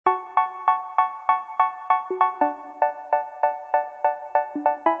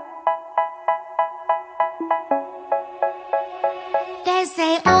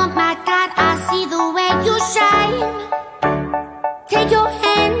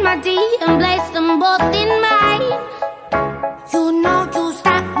body and place them both in mine. You know you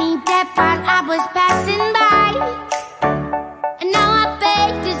stopped me dead while I was passing by, and now I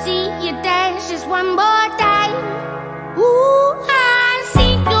beg to see you dance just one more time. Ooh, I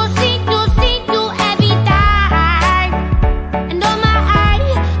see you every time. And oh my,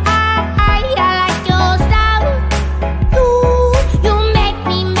 I like your style. You make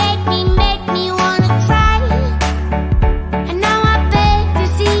me wanna try. And now I beg to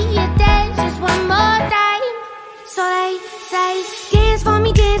see you dance just one more time. So they say, dance for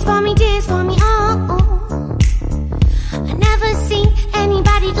me, dance for me, dance for me, oh, oh. I never seen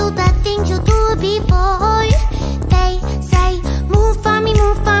anybody do the things you do before. They say, move for me,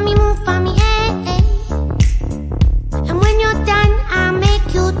 move for me, move for me, eh, eh. And when you're done, I'll make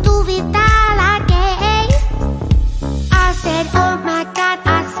you do it all again. I said, oh my God,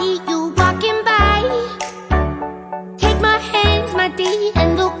 I see you walking by. Take my hands, my dear,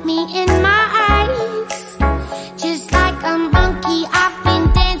 and look me in my eyes. Just like a monkey, I've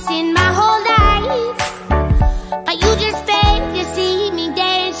been dancing my whole life, but you just beg to see me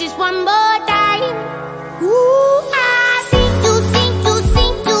dance just one more time. Ooh, I see you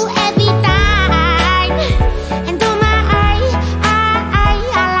every time. And oh my, I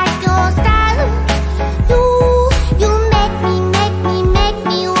like your style. You make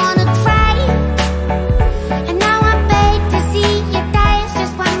me wanna cry. And now I beg to see you dance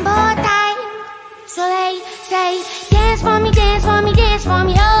just one more time. So they say, dance for me, dance for me, dance for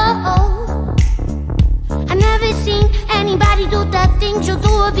me, oh, oh. I never seen anybody do the things you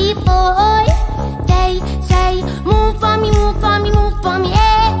do before. They say, move for me, move for me, move for me,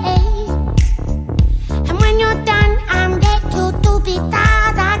 eh, eh. And when you're done, I'll make you do it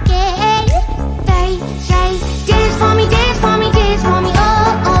all again. They say, dance for me, dance for me, dance for me, oh,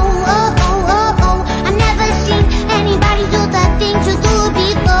 oh, oh, oh, oh, oh. I never seen anybody do the things you do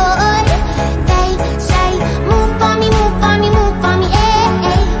before. They say, move for me, move for me, move for me, eh,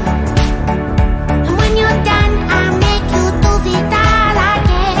 eh. And when you're done, I'll make you do it all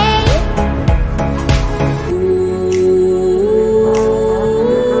again.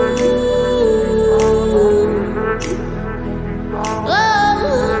 Oh,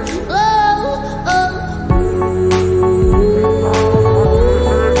 oh,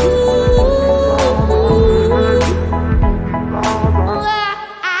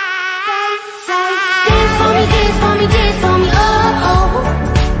 dance for me, dance for me, dance for me, oh, oh.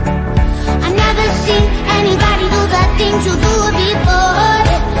 I never seen anybody do the things you do before.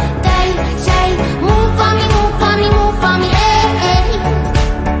 They say, move for me, move for me, move for me, eh, eh.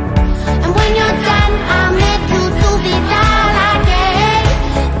 And when you're done, I'll make you do it all again.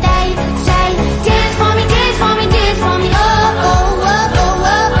 They say, dance for me, dance for me, dance for me, oh, oh, oh, oh,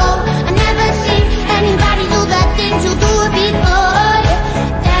 oh, oh. I never seen anybody do the things you do before.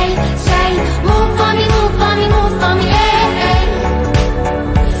 They say, move for me, move for me, move for me, eh, eh.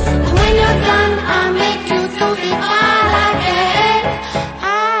 And when you're done, I'll make you do it all again,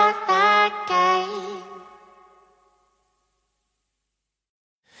 all again.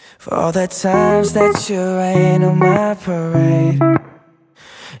 For all the times that you rain on my parade,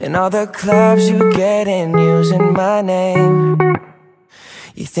 and all the clubs you get in using my name.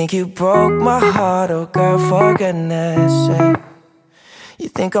 You think you broke my heart, oh girl, for goodness sake. You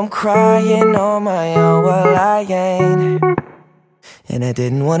think I'm crying on my own, well I ain't. And I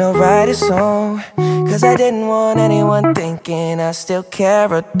didn't wanna write a song, cause I didn't want anyone thinking I still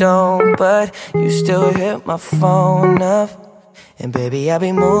care or don't. But you still hit my phone up, and baby, I'll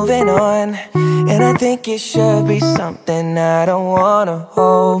be moving on. And I think it should be something I don't wanna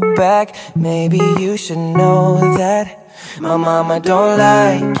hold back. Maybe you should know that my mama don't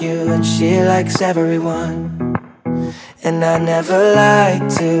like you, and she likes everyone. And I never like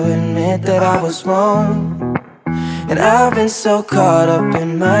to admit that I was wrong. And I've been so caught up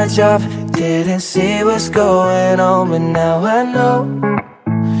in my job, didn't see what's going on. But now I know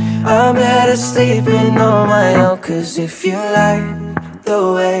I'm better sleeping on my own. Cause if you like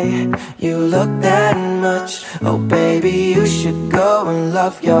the way you look that much, oh baby, you should go and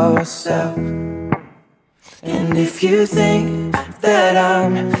love yourself. And if you think that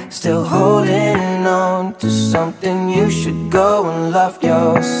I'm still holding on to something, you should go and love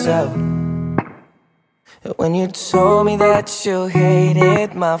yourself. When you told me that you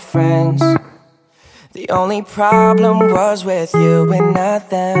hated my friends, the only problem was with you and not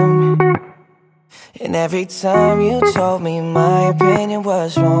them. And every time you told me my opinion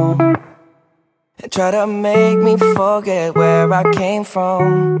was wrong, and tried to make me forget where I came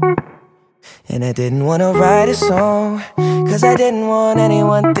from. And I didn't wanna write a song, cause I didn't want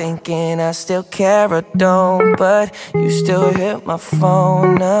anyone thinking I still care or don't. But you still hit my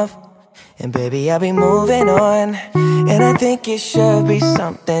phone up, and baby, I'll be moving on. And I think it should be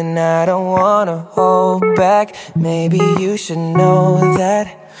something I don't wanna hold back. Maybe you should know that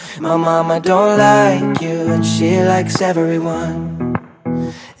my mama don't like you, and she likes everyone.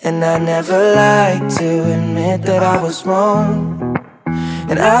 And I never like to admit that I was wrong.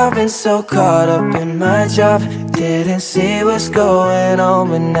 And I've been so caught up in my job, didn't see what's going on.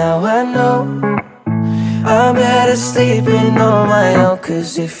 But now I know I'm better sleeping on my own.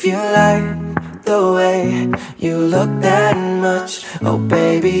 Cause if you like the way you look that much, oh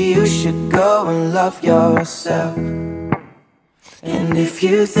baby, you should go and love yourself. And if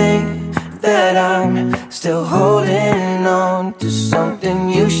you think that I'm still holding on to something,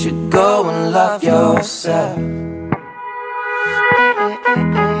 you should go and love yourself.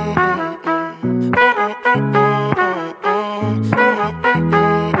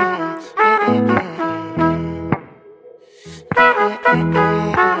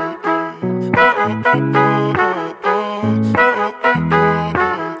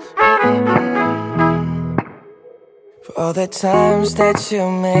 For all the times that you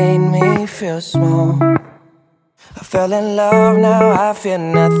made me feel small, I fell in love, now I feel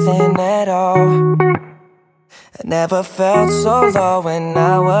nothing at all. I never felt so low when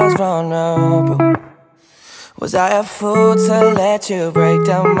I was vulnerable. Was I a fool to let you break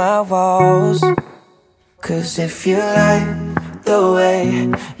down my walls? Cause if you like the way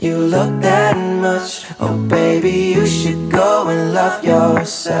you look that much, oh baby, you should go and love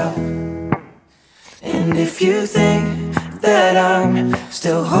yourself. And if you think that I'm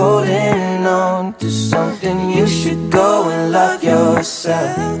still holding on to something, you should go and love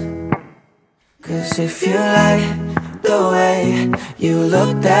yourself. Cause if you like the way you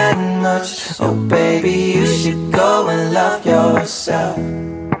look that much, oh baby, you should go and love yourself.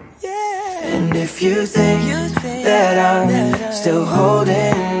 And if you think that I'm still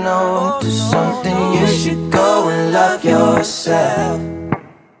holding on to something, you should go and love yourself.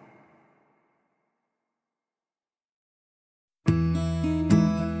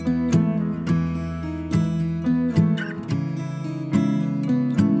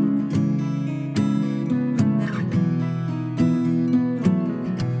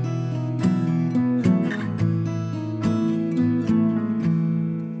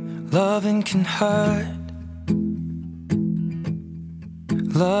 Loving can hurt.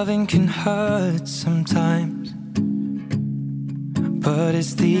 Loving can hurt sometimes, but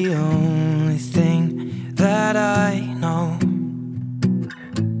it's the only thing that I know.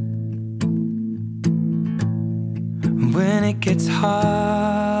 When it gets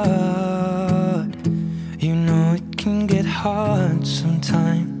hard, you know it can get hard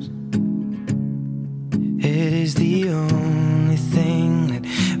sometimes. It is the only thing that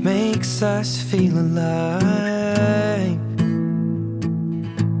makes us feel alive.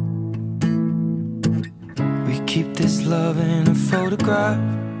 We keep this love in a photograph.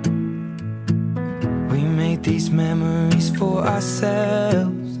 We made these memories for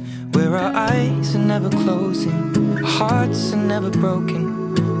ourselves, where our eyes are never closing, our hearts are never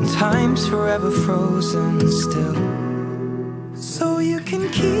broken, and time's forever frozen still. So you can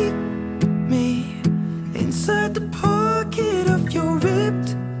keep me inside the pocket of your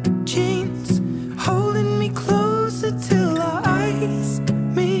ripped jeans, holding me closer till our eyes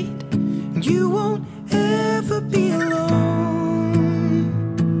meet. You won't ever be alone.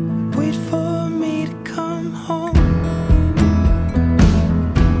 Wait for me to come home.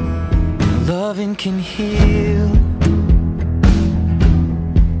 Loving can heal.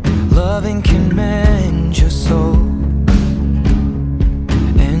 Loving can mend your soul.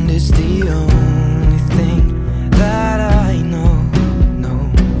 And it's the only thing that I know.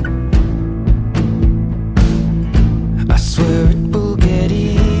 I swear it will get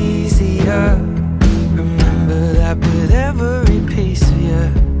easier. Remember that with every piece of you.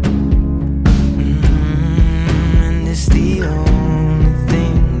 And it's the only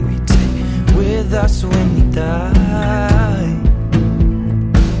thing we take with us when we die.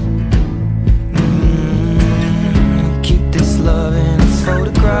 We keep this love in its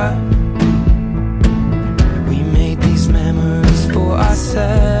photograph. We made these memories for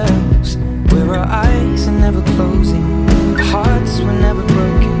ourselves, where our eyes are never closing, our hearts were never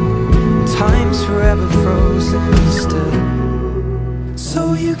broken, time's forever frozen still.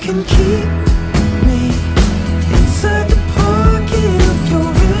 So you can keep me inside the pocket of your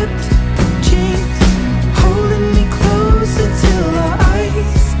ripped jeans, holding me closer till our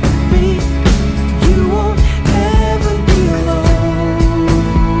eyes meet. You won't ever be alone.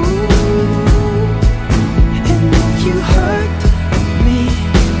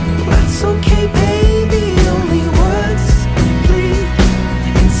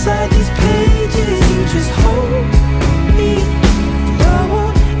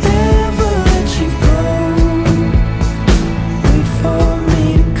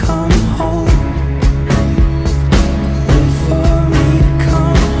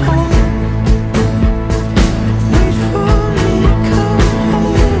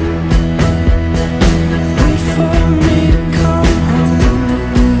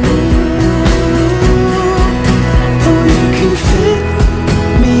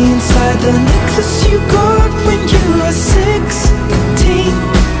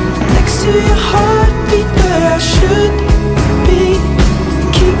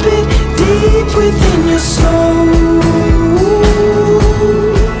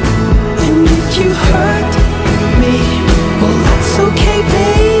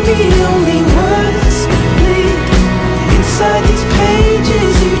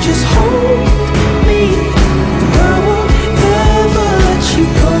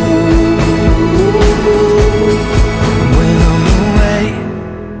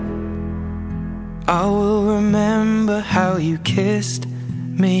 kissed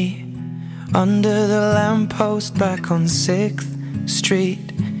me under the lamppost back on 6th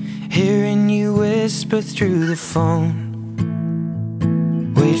Street, hearing you whisper through the phone,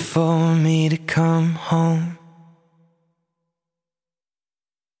 wait for me to come home.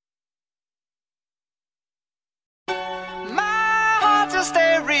 My heart's a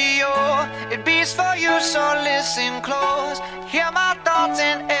stereo, it beats for you, so listen close. Hear my thoughts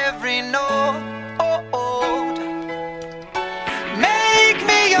in every note. Make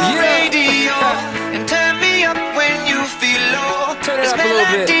me your radio and turn me up when you feel low. This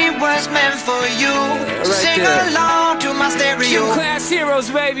melody was meant for you, so sing along to my stereo. Class heroes,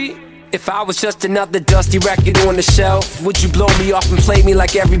 baby. If I was just another dusty record on the shelf, would you blow me off and play me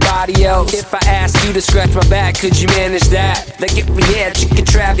like everybody else? If I asked you to scratch my back, could you manage that? Like if we had chicken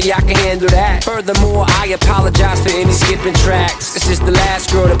Travie, I can handle that. Furthermore, I apologize for any skipping tracks. This is the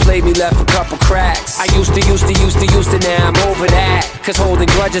last girl that played me, left a couple cracks. I used to, now I'm over that. Cause holding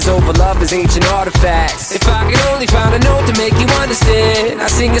grudges over love is ancient artifacts. If I could only find a note to make you understand, I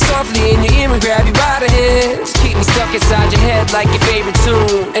sing it softly in your ear and grab you by the hands. Keep me stuck inside your head like your favorite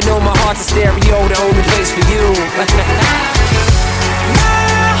tune, and know my heart's a stereo, the only place for you.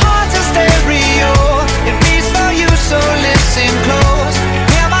 My heart's a stereo, it beats for you, so listen close.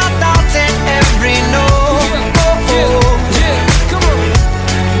 Hear my thoughts in every note. Come on.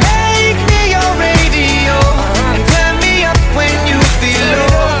 Make me your radio and turn me up when you feel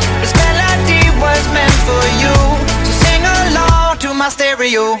low. This melody was meant for you, so sing along to my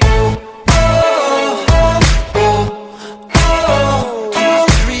stereo.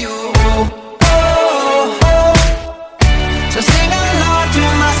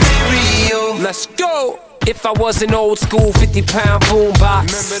 Let's go! If I was an old school 50-pound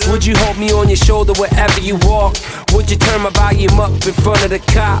boombox, would you hold me on your shoulder wherever you walk? Would you turn my volume up in front of the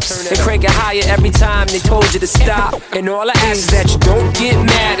cops and crank it higher every time they told you to stop? And all I ask is that you don't get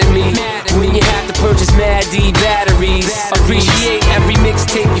mad at me when you have to purchase Mad D batteries. Appreciate every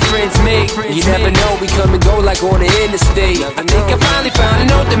mixtape your friends make. You never know, we come and go like on the interstate. I think I finally found a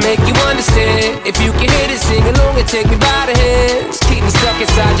note to make you understand. If you can hit it, sing along and take me by the hands. Keep me stuck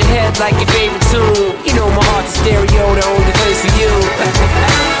inside your head like your favorite tune. You know my heart's a stereo, the only place for you.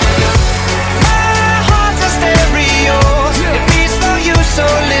 My heart's a stereo, it beats for you, so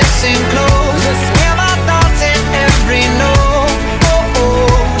listen close. Hear my thoughts in every note.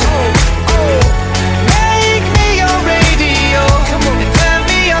 Make me your radio and turn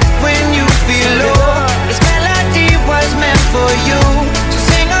me up when you feel low. This melody was meant for you, so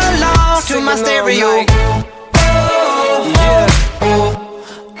sing along to my stereo.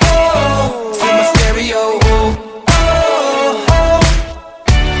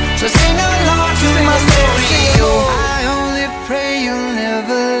 So sing along to my stereo. I only pray you'll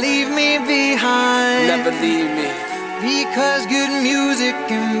never leave me behind. Never leave me. Because good music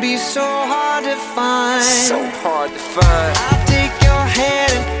can be so hard to find. So hard to find. I'll take your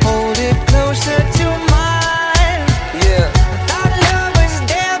hand and hold it closer to mine. Yeah. Thought love was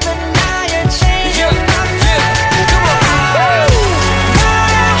there, but now you're changing my mind. Come on.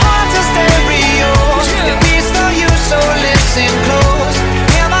 My heart's a stereo, it beats for you, so listen close.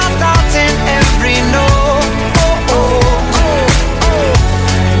 Hear my thoughts in every note.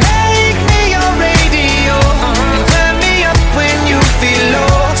 Make me your radio and turn me up when you feel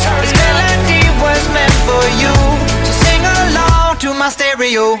low. This melody was meant for you, so sing along to my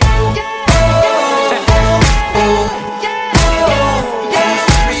stereo.